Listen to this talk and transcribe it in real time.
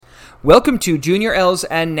Welcome to Junior L's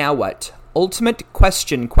And Now What? Ultimate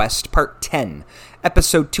Question Quest Part 10,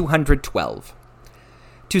 Episode 212.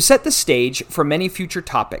 To set the stage for many future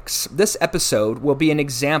topics, this episode will be an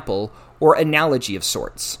example or analogy of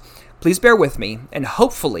sorts. Please bear with me, and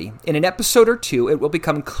hopefully, in an episode or two, it will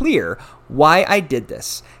become clear why I did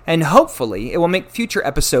this, and hopefully, it will make future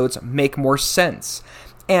episodes make more sense.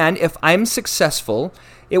 And if I'm successful,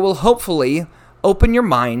 it will hopefully open your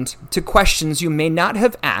mind to questions you may not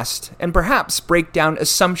have asked and perhaps break down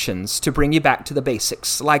assumptions to bring you back to the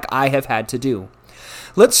basics, like I have had to do.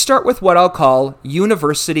 Let's start with what I'll call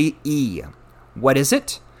University E. What is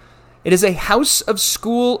it? It is a house of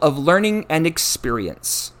school of learning and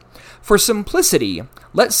experience. For simplicity,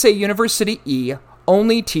 let's say University E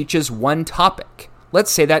only teaches one topic. Let's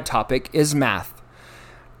say that topic is math.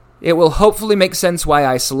 It will hopefully make sense why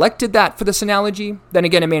I selected that for this analogy. Then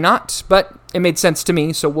again, it may not, but it made sense to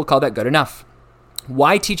me, so we'll call that good enough.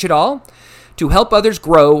 Why teach it all? To help others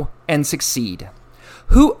grow and succeed.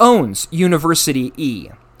 Who owns University E?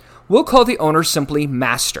 We'll call the owner simply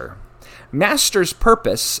Master. Master's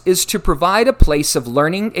purpose is to provide a place of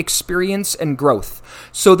learning, experience, and growth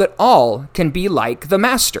so that all can be like the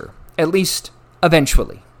Master, at least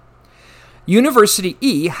eventually. University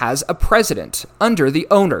E has a president under the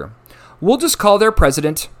owner. We'll just call their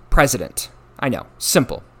president President. I know,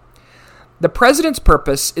 simple. The president's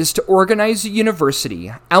purpose is to organize the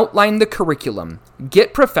university, outline the curriculum,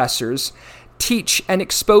 get professors, teach and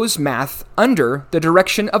expose math under the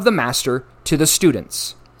direction of the master to the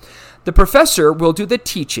students. The professor will do the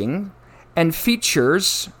teaching and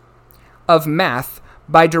features of math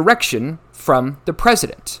by direction from the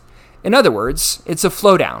president. In other words, it's a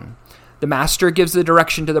flow down. The master gives the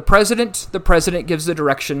direction to the president gives the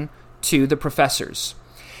direction to the professors.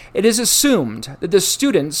 It is assumed that the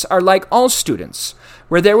students are like all students,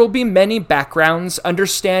 where there will be many backgrounds,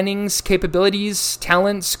 understandings, capabilities,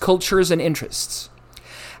 talents, cultures, and interests.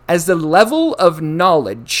 As the level of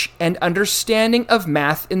knowledge and understanding of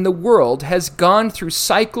math in the world has gone through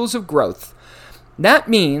cycles of growth, that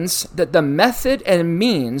means that the method and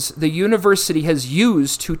means the university has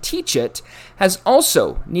used to teach it has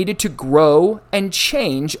also needed to grow and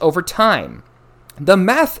change over time. The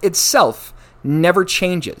math itself never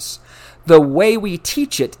changes. The way we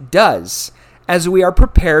teach it does, as we are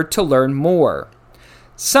prepared to learn more.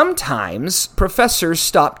 Sometimes professors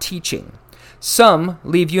stop teaching. Some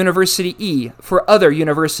leave University E for other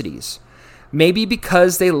universities. Maybe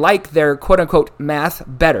because they like their quote-unquote math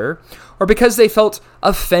better, or because they felt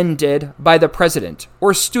offended by the president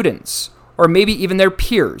or students, or maybe even their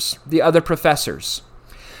peers, the other professors.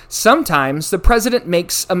 Sometimes the president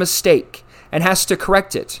makes a mistake and has to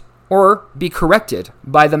correct it, or be corrected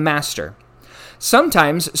by the master.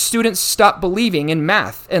 Sometimes students stop believing in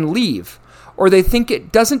math and leave, or they think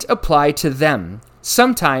it doesn't apply to them.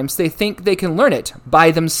 Sometimes they think they can learn it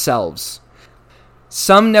by themselves.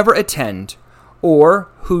 Some never attend, or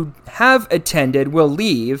who have attended will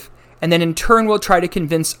leave, and then in turn will try to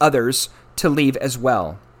convince others to leave as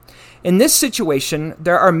well. In this situation,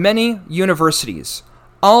 there are many universities,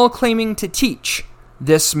 all claiming to teach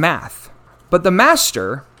this math. But the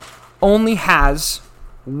master only has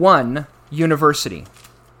one university.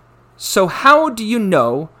 So how do you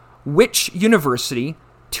know which university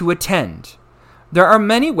to attend? There are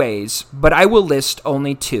many ways, but I will list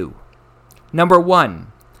only two. Number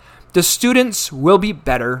one, the students will be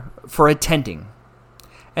better for attending.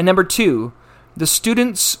 And number two, the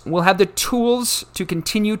students will have the tools to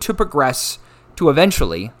continue to progress to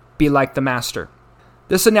eventually be like the master.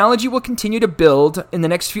 This analogy will continue to build in the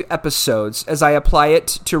next few episodes as I apply it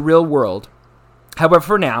to real world. However,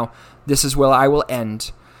 for now, this is where I will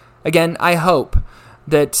end. Again, I hope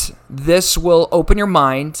that this will open your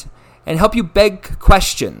mind and help you beg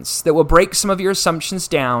questions that will break some of your assumptions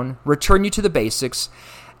down, return you to the basics,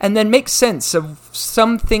 and then make sense of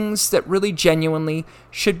some things that really genuinely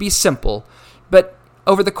should be simple, but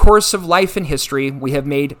over the course of life and history, we have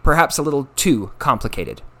made perhaps a little too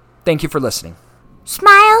complicated. Thank you for listening.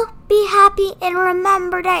 Smile, be happy, and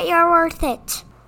remember that you're worth it.